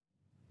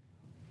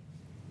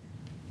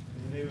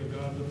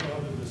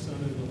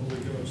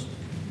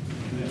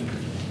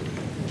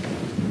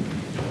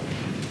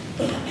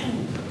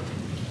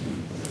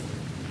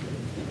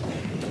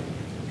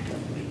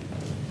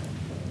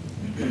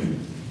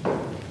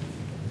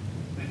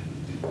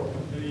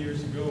Many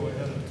years ago, I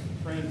had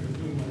a friend with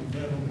whom I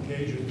met on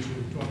occasion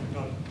to talk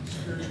about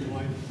spiritual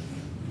life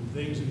and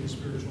things in the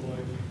spiritual life.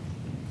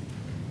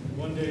 And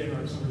one day in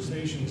our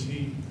conversations,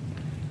 he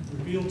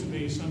revealed to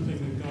me something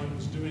that God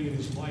was doing in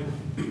his life.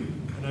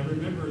 And I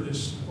remember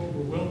this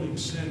overwhelming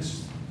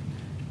sense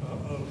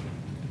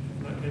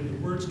and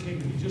the words came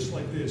to me just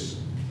like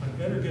this: I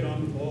better get on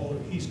the ball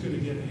or he's going to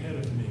get ahead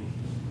of me.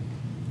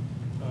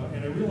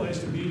 And I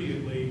realized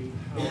immediately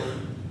how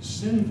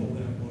sinful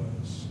that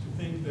was,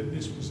 to think that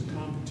this was a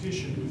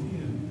competition with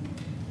him,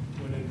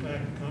 when in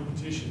fact the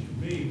competition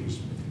for me was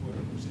what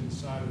was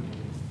inside of me.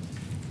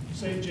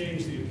 St.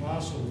 James the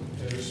Apostle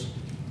has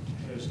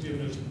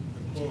given us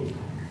a quote.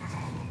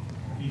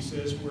 He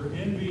says, "Where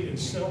envy and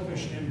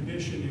selfish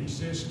ambition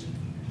exist,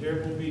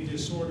 there will be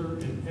disorder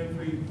in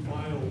every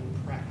vile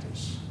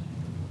practice."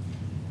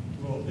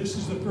 Well, this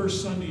is the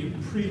first Sunday of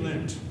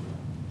pre-Lent.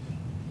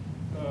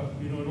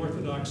 In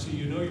Orthodoxy,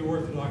 you know you're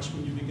Orthodox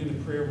when you begin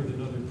a prayer with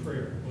another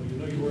prayer. Well, you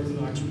know you're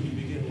Orthodox when you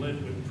begin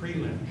Lent with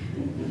pre-Lent.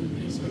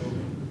 So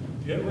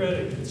get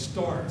ready, it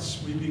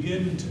starts. We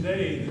begin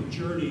today the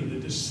journey, the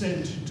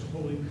descent to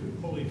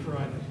Holy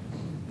Friday.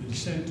 The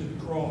descent to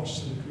the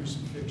cross and the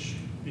crucifixion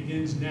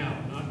begins now,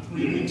 not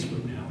 3 weeks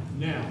from now,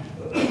 now.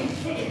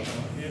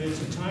 And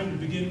it's a time to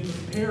begin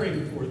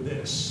preparing for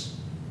this.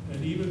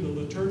 And even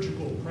the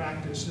liturgical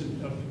practice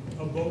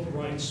of both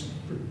rites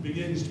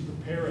begins to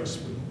prepare us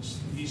for this.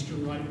 The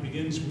Eastern Rite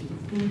begins with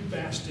the food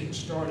fasting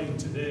starting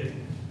today.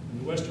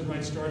 And the Western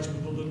Rite starts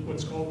with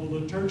what's called the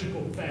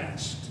liturgical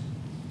fast.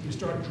 We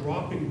start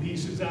dropping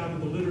pieces out of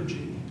the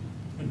liturgy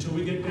until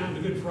we get down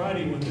to Good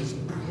Friday, when there's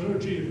the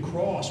liturgy of the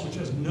cross, which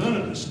has none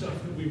of the stuff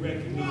that we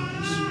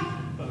recognize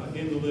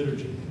in the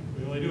liturgy.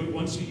 We only do it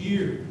once a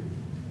year.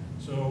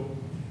 So,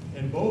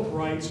 and both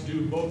rites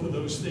do both of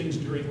those things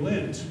during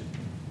Lent.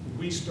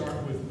 We start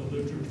with the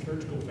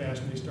liturgical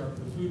fast, and we start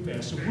with the food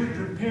fast. So we're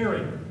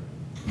preparing.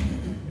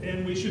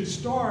 And we should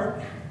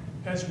start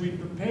as we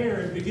prepare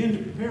and begin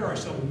to prepare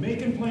ourselves,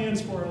 making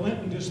plans for our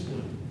Lenten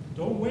discipline.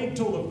 Don't wait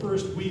till the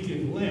first week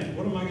in Lent.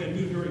 What am I going to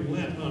do during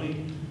Lent,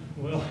 honey?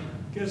 Well,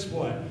 guess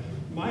what?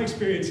 My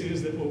experience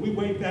is that when we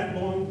wait that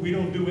long, we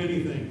don't do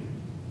anything.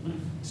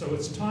 So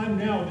it's time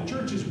now. The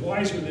church is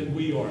wiser than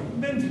we are.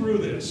 We've been through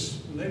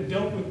this. And they've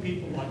dealt with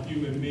people like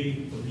you and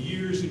me for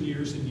years and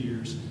years and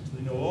years. So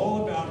they know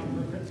all about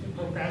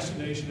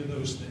procrastination and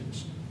those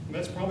things. And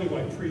that's probably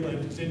why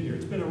pre-Lent is in here.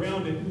 It's been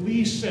around at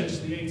least since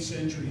the 8th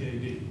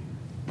century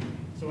AD.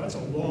 So that's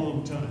a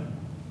long time.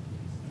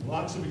 And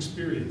lots of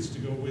experience to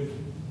go with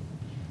it.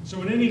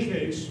 So in any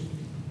case,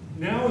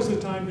 now is the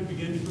time to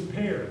begin to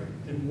prepare.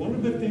 And one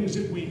of the things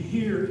that we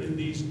hear in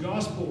these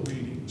gospel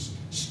readings,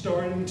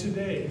 starting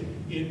today,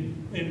 in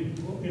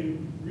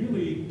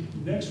really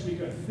next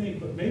week, I think,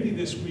 but maybe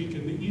this week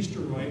in the Easter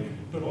Rite,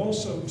 but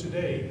also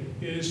today,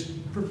 is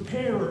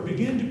prepare or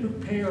begin to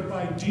prepare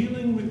by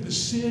dealing with the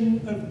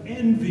sin of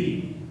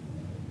envy.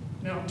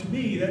 Now, to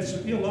me, that's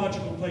an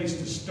illogical place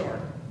to start.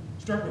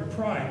 Start with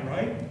pride,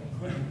 right?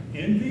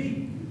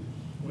 Envy?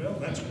 Well,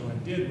 that's what I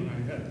did when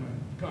I had my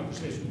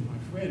conversation with my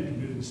friend who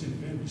committed the sin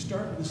of envy.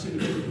 Start with the sin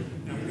of envy.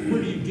 Now,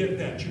 where do you get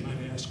that, you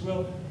might ask?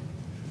 Well,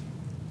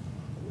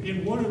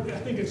 in I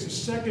think it's the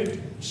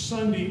second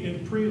Sunday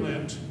in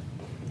pre-Lent,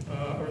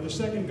 or the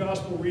second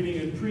gospel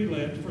reading in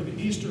pre-Lent for the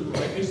Easter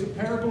Rite, is the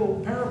parable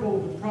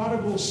of the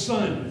prodigal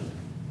son.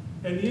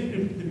 And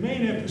the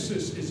main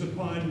emphasis is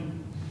upon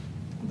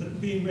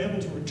being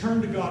able to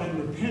return to God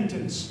in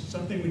repentance,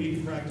 something we need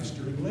to practice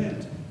during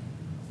Lent.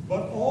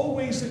 But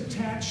always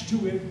attached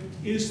to it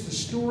is the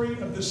story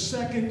of the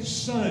second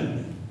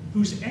son,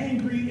 who's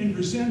angry and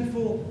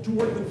resentful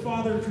toward the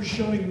father for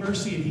showing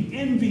mercy, and he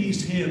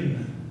envies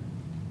him.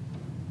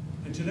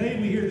 And today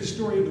we hear the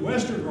story of the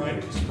Western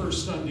Rite, this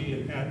first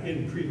Sunday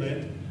in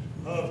pre-Lent,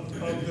 of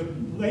the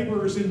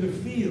laborers in the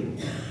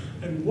field.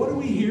 And what do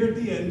we hear at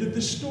the end of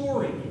the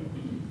story?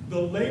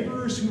 The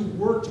laborers who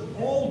worked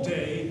all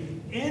day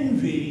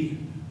envy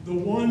the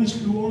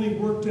ones who only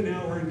worked an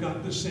hour and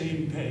got the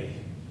same pay.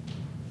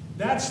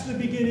 That's the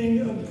beginning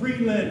of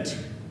pre-Lent.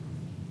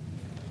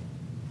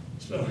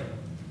 So,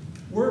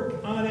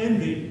 work on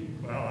envy.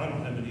 Well, I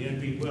don't have any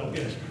envy. Well,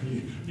 yes,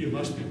 you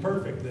must be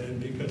perfect then,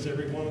 because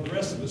every one of the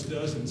rest of us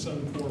does in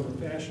some form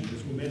or fashion,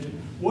 as we mentioned.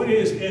 What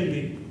is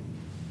envy?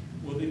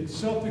 Well, the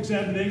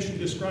self-examination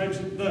describes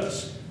it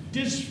thus: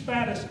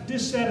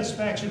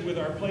 dissatisfaction with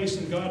our place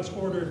in God's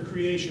order of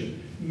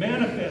creation,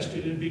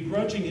 manifested in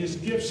begrudging his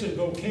gifts and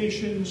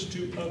vocations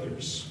to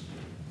others.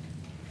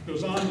 It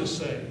goes on to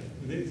say,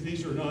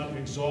 these are not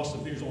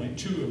exhaustive, there's only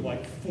 2 of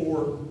like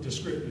 4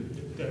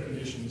 descriptive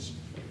definitions.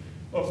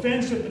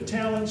 Offense at the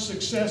talent,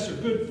 success, or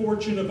good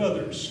fortune of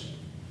others.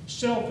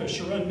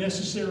 Selfish or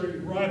unnecessary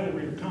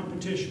rivalry or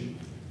competition.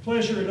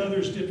 Pleasure in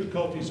others'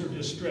 difficulties or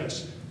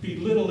distress.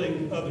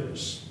 Belittling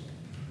others.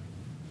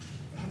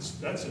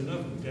 That's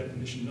enough of a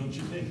definition, don't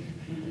you think?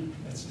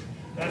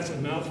 That's a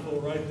mouthful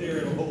right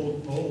there, and a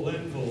whole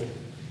Lentful.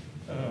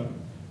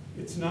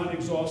 It's not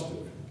exhaustive.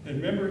 And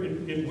remember,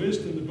 in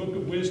Wisdom, the book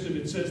of Wisdom,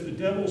 it says the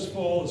devil's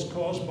fall is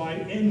caused by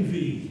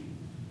envy.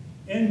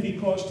 Envy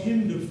caused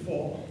him to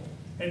fall.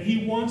 And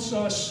he wants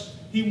us,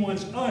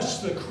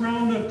 the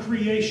crown of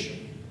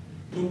creation,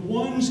 the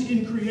ones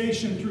in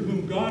creation through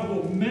whom God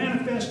will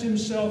manifest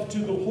himself to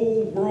the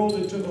whole world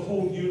and to the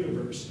whole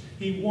universe.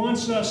 He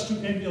wants us to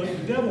emulate,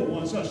 the devil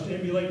wants us to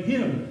emulate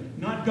him,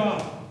 not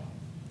God.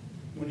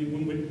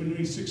 When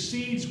he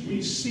succeeds,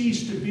 we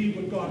cease to be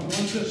what God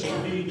wants us to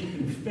be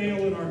and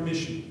fail in our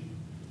mission.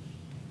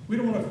 We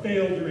don't want to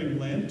fail during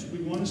Lent. We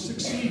want to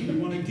succeed. We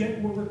want to get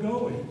where we're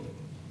going.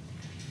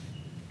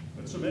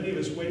 But so many of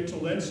us wait till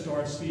Lent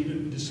starts to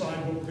even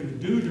decide what we're going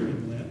to do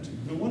during Lent.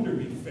 No wonder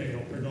we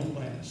fail or don't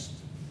last.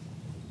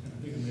 And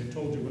I think I may have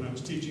told you when I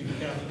was teaching in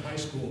Catholic high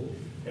school,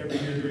 every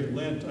year during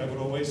Lent, I would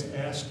always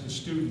ask the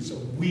students a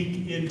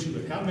week into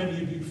it, how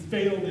many of you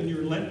failed in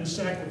your Lenten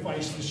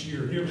sacrifice this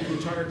year? Here, the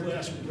entire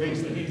class would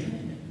raise the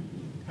hand.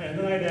 And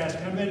then I'd ask,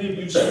 how many of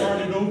you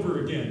started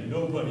over again?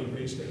 Nobody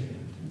raised their hand.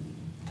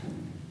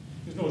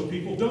 Because most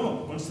people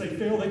don't. Once they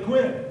fail, they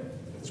quit.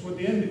 That's what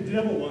the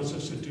devil wants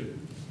us to do.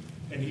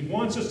 And he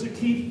wants us to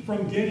keep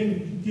from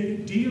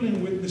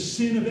dealing with the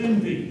sin of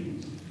envy.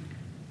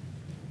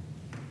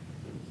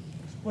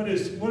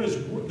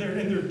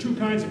 There are two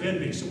kinds of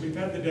envy, so we've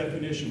had the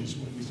definitions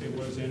when we say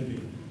what is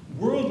envy.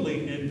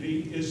 Worldly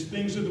envy is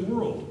things of the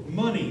world,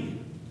 money,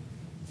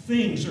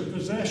 things or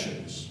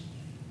possessions,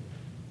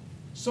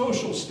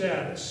 social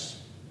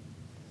status,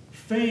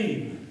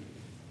 fame.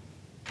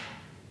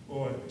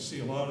 Boy, we see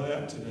a lot of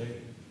that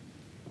today.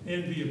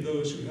 Envy of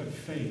those who have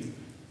fame.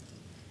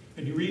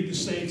 And you read the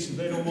saints and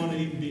they don't want to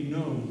even be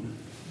known.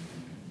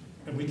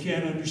 And we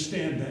can't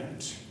understand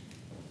that.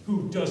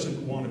 Who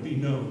doesn't want to be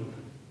known?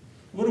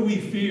 What do we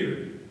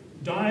fear?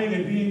 Dying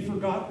and being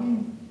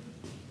forgotten?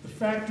 The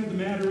fact of the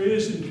matter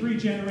is, in 3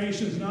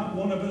 generations, not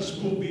one of us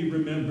will be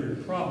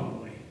remembered,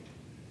 probably.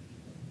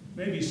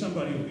 Maybe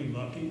somebody will be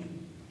lucky.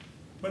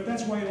 But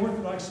that's why in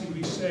Orthodoxy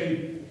we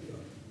say,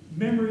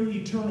 memory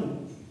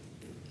eternal.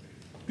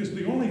 Because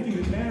the only thing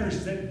that matters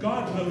is that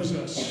God knows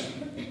us.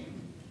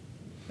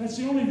 That's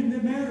the only thing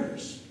that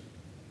matters.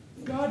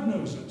 God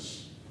knows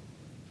us.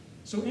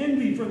 So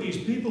envy for these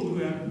people who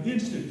have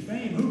instant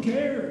fame, who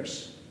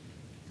cares?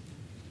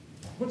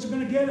 What's it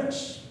going to get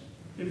us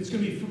if it's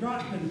going to be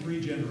forgotten in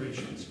 3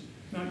 generations?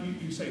 Now,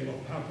 you say, well,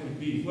 how can it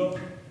be? Well,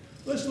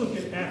 let's look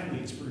at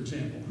athletes, for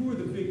example. Who are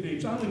the big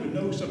names? I don't even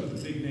know some of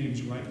the big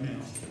names right now.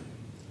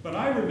 But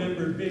I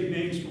remember big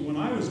names from when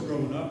I was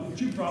growing up,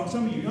 that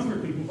some of you younger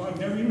people I've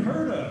never even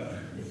heard of.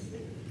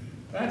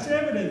 That's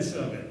evidence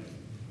of it.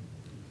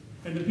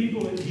 And the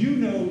people that you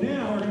know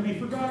now are going to be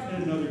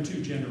forgotten in another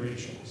 2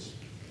 generations.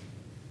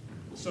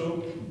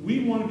 So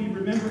we want to be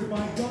remembered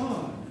by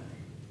God.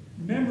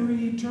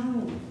 Memory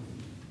eternal.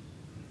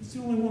 It's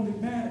the only one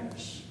that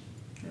matters.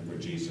 Remember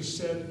Jesus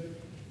said,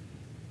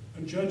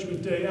 on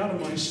Judgment Day, out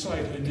of my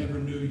sight I never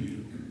knew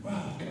you.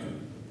 Wow.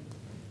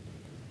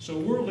 So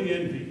worldly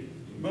envy,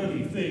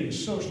 money,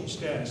 things, social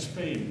status,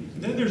 fame.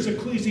 And then there's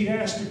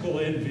ecclesiastical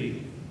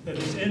envy. That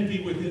is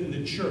envy within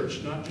the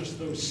church, not just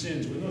those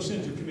sins. When those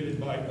sins are committed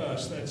by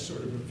us, that's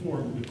sort of a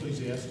form of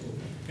ecclesiastical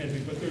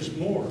envy. But there's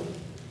more.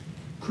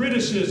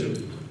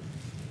 Criticism,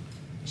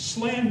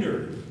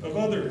 slander of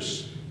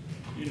others.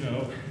 You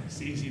know,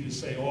 it's easy to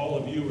say all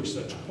of you are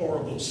such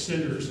horrible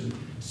sinners, and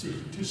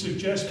to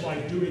suggest by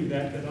doing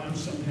that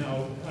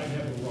I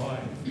have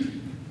arrived.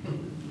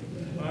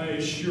 I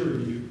assure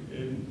you,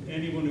 and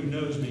anyone who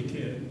knows me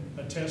can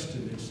attest to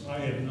this, I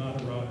have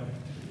not arrived.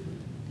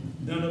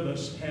 None of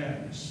us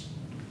has.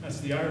 That's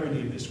the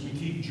irony of this. We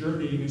keep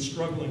journeying and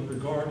struggling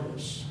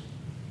regardless.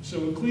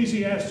 So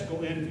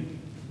ecclesiastical envy,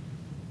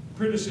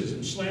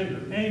 criticism,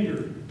 slander,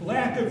 anger,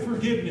 lack of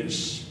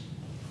forgiveness.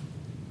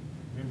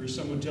 I remember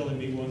someone telling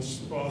me once,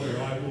 Father,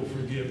 I will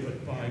forgive,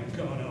 but by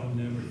God, I'll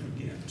never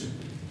forget.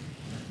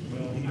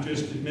 Well, he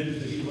just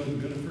admitted that he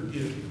wasn't going to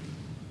forgive.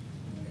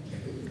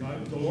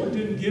 The Lord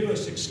didn't give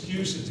us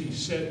excuses. He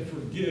said,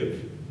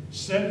 forgive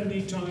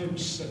 70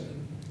 times 7.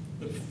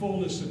 The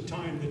fullness of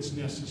time that's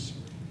necessary.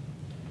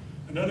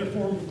 Another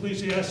form of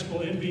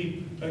ecclesiastical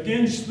envy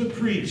against the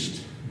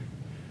priest.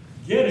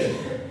 Get it.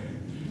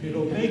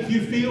 It'll make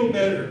you feel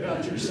better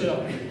about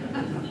yourself.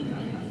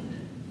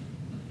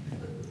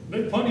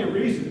 There's plenty of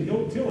reason.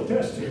 He'll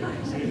attest to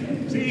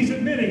it. See, he's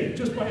admitting it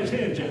just by his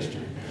hand gesture.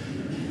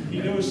 He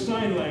knows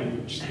sign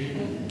language. See?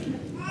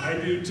 I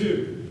do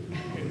too.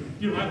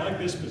 And, I like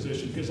this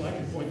position because I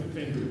can point the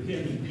finger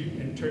at him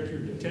and turn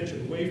your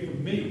attention away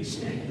from me.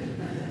 See?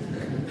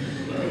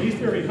 But he's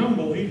very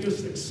humble. He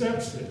just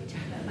accepts it.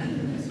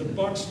 The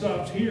buck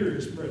stops here,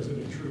 as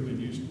President Truman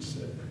used to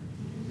say.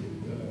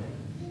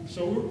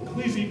 So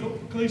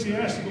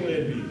ecclesiastical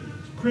envy,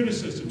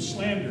 criticism,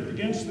 slander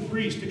against the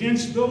priest,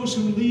 against those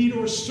who lead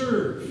or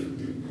serve.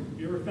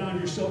 You ever found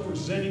yourself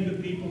resenting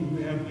the people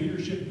who have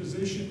leadership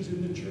positions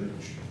in the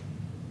church?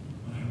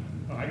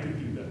 I could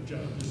do that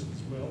job just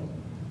as well.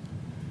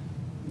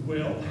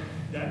 Well,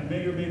 that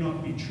may or may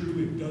not be true.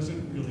 It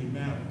doesn't really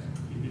matter.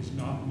 It is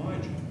not my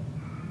job.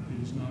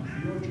 It is not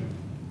your job.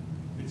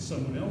 It's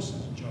someone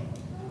else's job.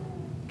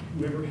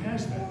 Whoever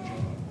has that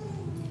job.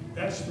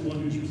 That's the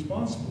one who's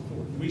responsible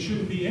for it. We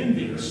shouldn't be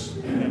envious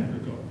in that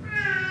regard.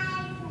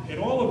 And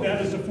all of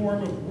that is a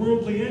form of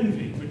worldly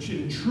envy, which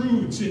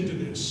intrudes into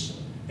this.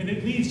 And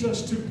it leads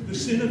us to the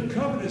sin of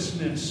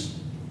covetousness.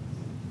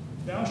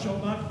 Thou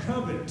shalt not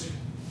covet.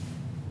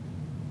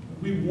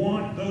 We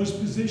want those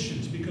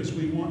positions because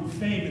we want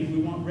fame and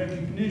we want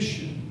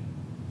recognition.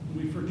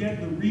 And we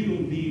forget the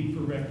real need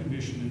for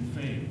recognition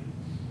and fame.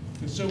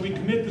 And so we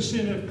commit the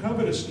sin of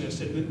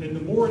covetousness, and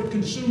the more it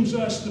consumes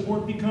us, the more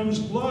it becomes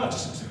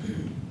lust.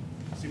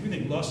 See, we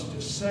think lust is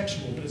just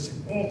sexual, but it's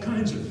all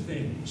kinds of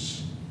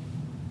things.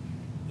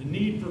 The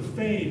need for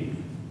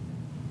fame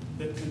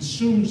that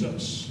consumes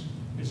us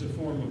is a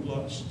form of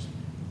lust.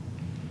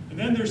 And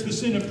then there's the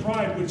sin of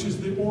pride, which is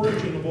the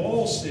origin of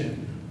all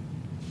sin.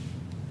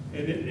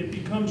 And it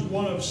becomes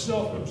one of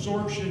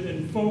self-absorption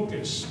and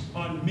focus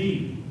on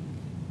me.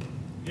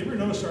 You ever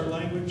notice our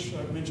language?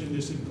 I've mentioned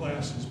this in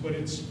classes, but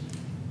it's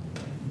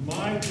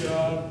my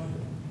job,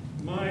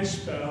 my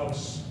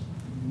spouse,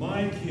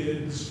 my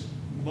kids,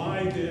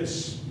 my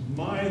this,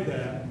 my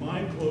that,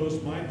 my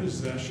clothes, my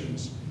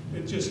possessions.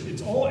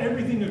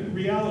 Everything in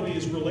reality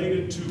is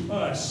related to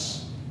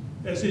us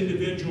as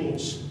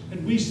individuals.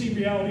 And we see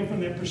reality from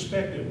that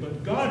perspective,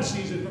 but God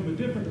sees it from a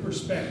different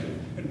perspective.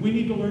 And we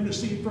need to learn to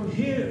see it from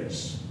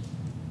His.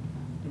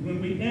 And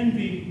when we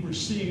envy, we're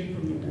seeing it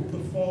from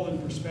the fallen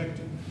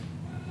perspective.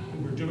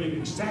 And we're doing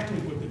exactly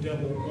what the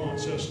devil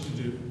wants us to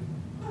do.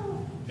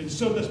 And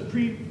so this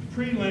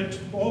pre-Lent,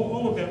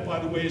 all of that, by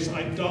the way, is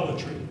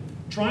idolatry.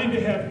 Trying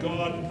to have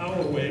God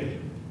our way.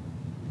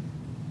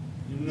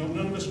 You know,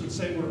 none of us would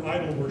say we're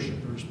idol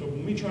worshipers, but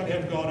when we try to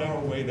have God our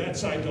way,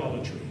 that's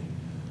idolatry.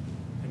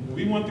 And when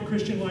we want the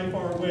Christian life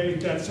our way,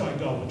 that's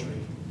idolatry.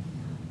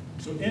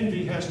 So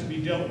envy has to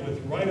be dealt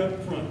with right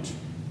up front.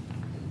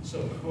 So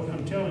what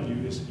I'm telling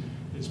you is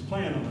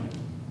plan on it.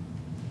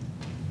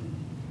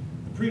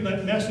 The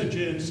pre-Lent message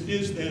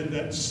is then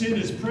that sin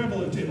is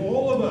prevalent in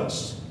all of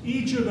us.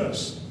 Each of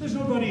us. There's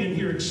nobody in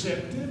here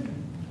accepted.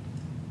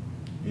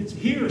 It's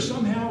here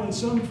somehow in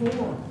some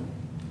form.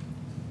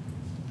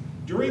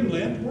 During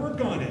Lent,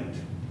 work on it.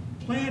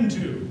 Plan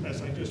to,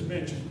 as I just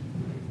mentioned.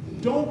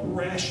 Don't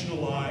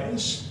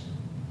rationalize.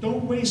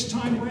 Don't waste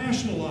time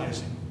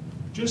rationalizing.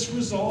 Just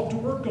resolve to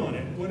work on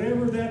it,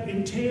 whatever that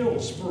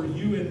entails for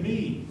you and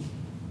me.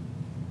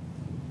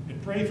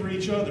 And pray for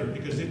each other,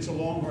 because it's a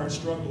long, hard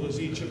struggle, as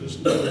each of us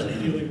knows,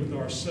 in dealing with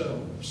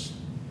ourselves.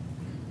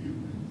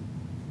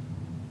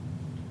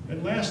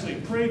 And lastly,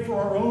 pray for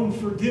our own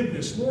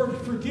forgiveness. Lord,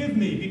 forgive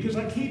me because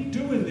I keep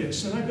doing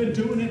this, and I've been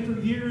doing it for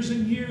years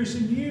and years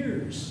and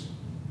years.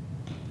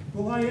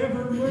 Will I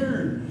ever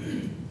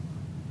learn?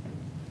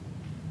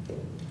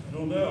 I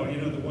don't know.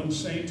 You know, the one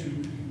saint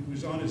who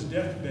was on his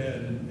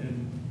deathbed,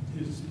 and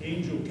his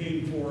angel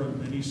came for him,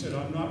 and he said,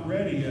 I'm not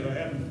ready yet. I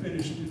haven't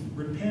finished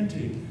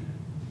repenting.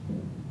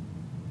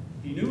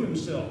 He knew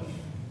himself.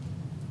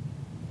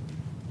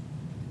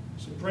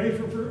 So pray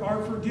for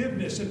our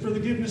forgiveness and for the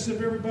forgiveness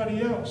of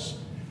everybody else.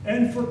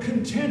 And for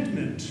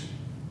contentment.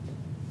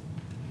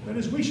 That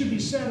is, we should be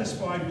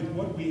satisfied with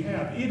what we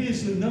have. It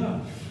is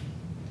enough.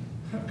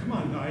 Come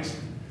on, guys.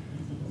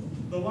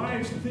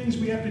 The things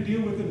we have to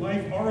deal with in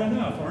life are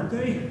enough, aren't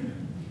they?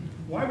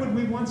 Why would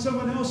we want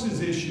someone else's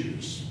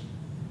issues?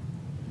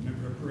 I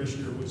remember a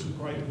parishioner who was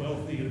quite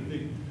wealthy and a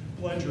big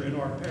pledger in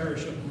our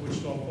parish up in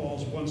Wichita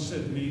Falls once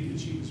said to me that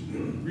she was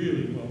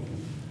really wealthy.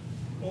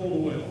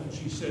 Old oil.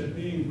 She said,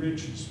 being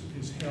rich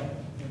is hell.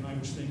 And I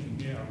was thinking,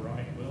 yeah,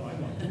 right. Well, I'd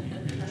like to be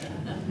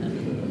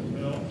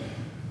rich. Well,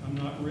 I'm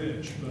not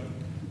rich, but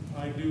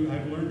I've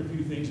learned a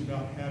few things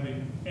about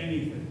having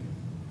anything.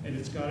 And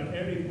it's got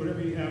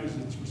whatever you have is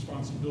its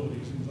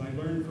responsibilities. And as I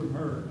learned from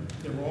her,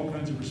 there were all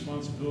kinds of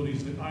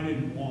responsibilities that I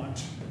didn't want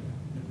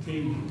that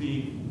came to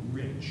being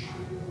rich.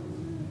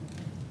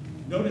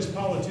 Notice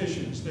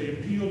politicians, they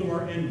appeal to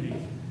our envy.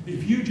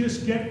 If you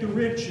just get the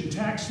rich and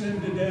tax them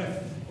to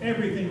death,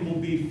 everything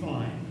will be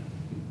fine.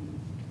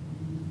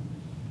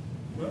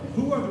 Well,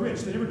 who are the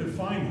rich? They never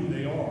define who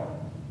they are.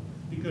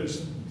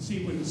 Because,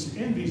 see, when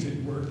envy's at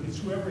work, it's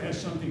whoever has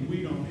something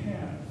we don't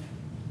have.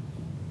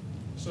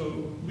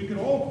 So we could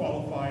all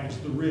qualify as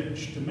the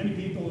rich. To many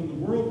people in the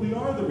world, we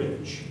are the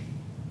rich.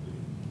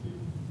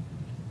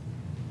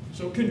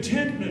 So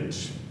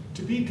contentment,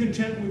 to be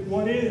content with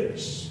what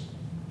is,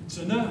 it's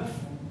enough.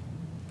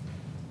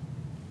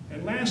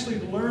 And lastly,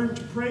 to learn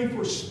to pray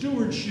for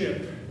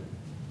stewardship.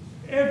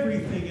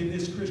 Everything in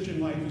this Christian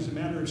life is a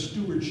matter of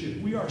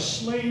stewardship. We are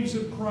slaves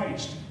of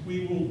Christ.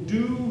 We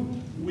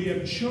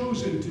have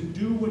chosen to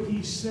do what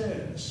He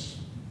says.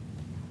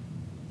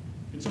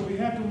 And so we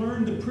have to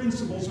learn the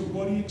principles of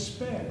what He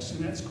expects,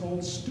 and that's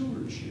called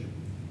stewardship.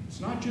 It's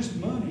not just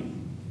money.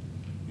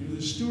 You know,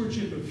 the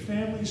stewardship of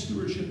family,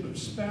 stewardship of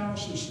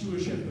spouse, the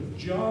stewardship of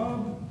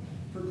job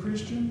for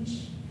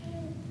Christians.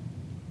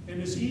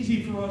 And it's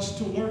easy for us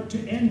to learn to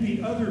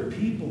envy other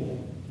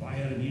people. If I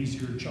had an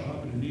easier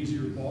job and an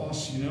easier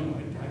boss, you know,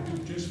 I'd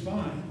do just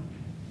fine.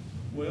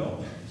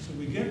 Well, so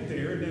we get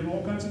there, and then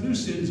all kinds of new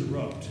sins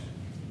erupt.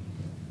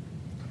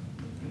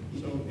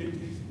 So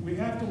We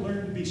have to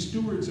learn to be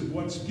stewards of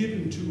what's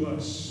given to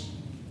us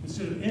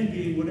instead of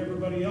envying what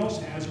everybody else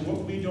has or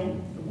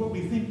what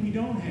we think we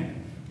don't have.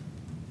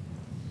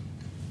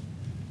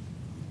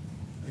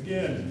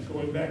 Again,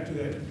 going back to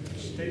that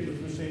statement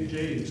from St.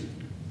 James,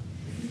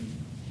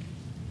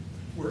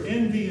 where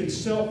envy and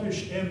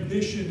selfish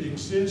ambition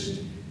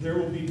exist, there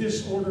will be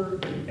disorder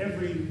in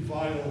every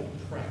vile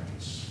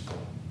practice.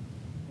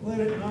 Let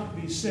it not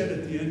be said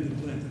at the end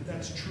of Lent that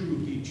that's true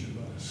of each of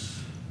us.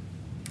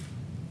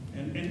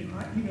 And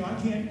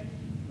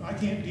I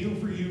can't deal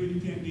for you and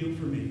you can't deal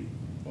for me.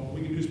 All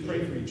we can do is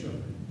pray for each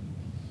other.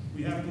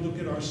 We have to look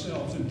at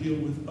ourselves and deal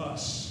with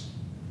us,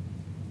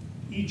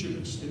 each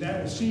of us. And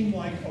that will seem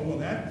like, oh, well,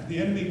 the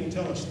enemy will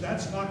tell us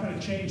that's not going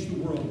to change the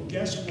world.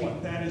 Guess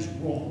what? That is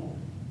wrong.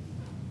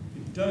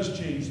 It does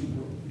change the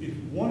world. If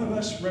one of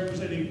us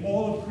representing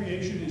all of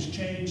creation is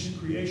changed,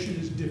 creation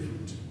is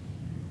different.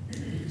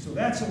 So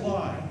that's a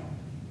lie.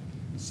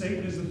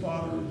 Satan is the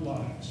father of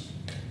lies.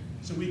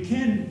 So we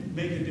can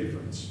make a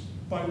difference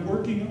by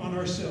working on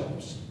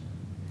ourselves.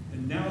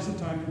 And now's the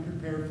time to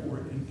prepare for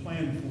it and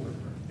plan for it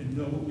and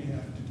know what we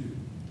have to do.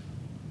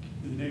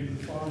 In the name of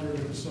the Father, and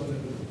of the Son, and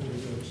of the Holy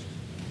Ghost.